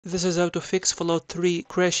This is how to fix Fallout 3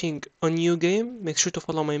 crashing on new game. Make sure to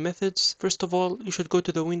follow my methods. First of all, you should go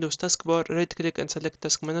to the Windows taskbar, right click and select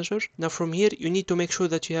Task Manager. Now from here, you need to make sure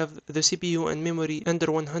that you have the CPU and memory under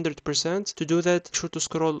 100%. To do that, make sure to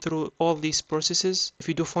scroll through all these processes. If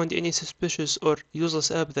you do find any suspicious or useless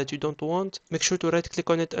app that you don't want, make sure to right click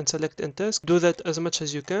on it and select End Task. Do that as much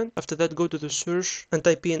as you can. After that, go to the search and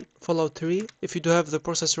type in Fallout 3. If you do have the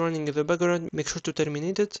process running in the background, make sure to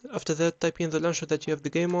terminate it. After that, type in the launcher that you have the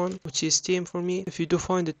game on, which is Steam for me. If you do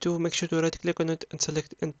find it too, make sure to right click on it and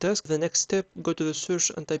select End Task. The next step, go to the search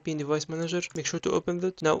and type in Device Manager. Make sure to open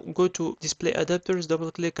that. Now go to Display Adapters, double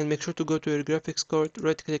click and make sure to go to your graphics card,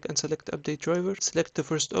 right click and select Update Driver. Select the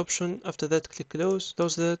first option. After that, click Close.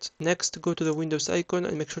 Close that. Next, go to the Windows icon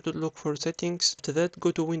and make sure to look for Settings. After that,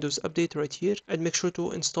 go to Windows Update right here and make sure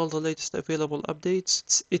to install the latest available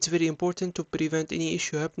updates. It's very important to prevent any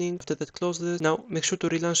issue happening. After that, close this. Now make sure to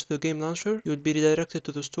relaunch the game launcher. You will be redirected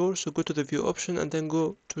to the store, so go to the view option and then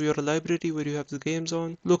go to your library where you have the games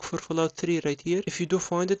on. Look for Fallout 3 right here. If you do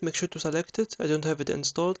find it, make sure to select it. I don't have it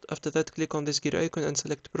installed. After that, click on this gear icon and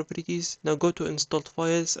select properties. Now go to installed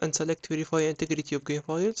files and select verify integrity of game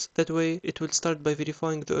files. That way it will start by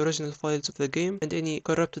verifying the original files of the game, and any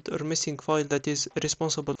corrupted or missing file that is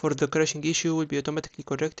responsible for the crashing issue will be automatically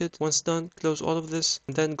corrected. Once done, close all of this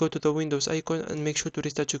and then go to the Windows icon and make sure to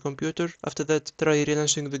restart your computer. After that, try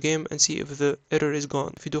relaunching the game and see if the error is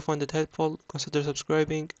gone. If you do find it helpful, consider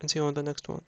subscribing, and see you on the next one.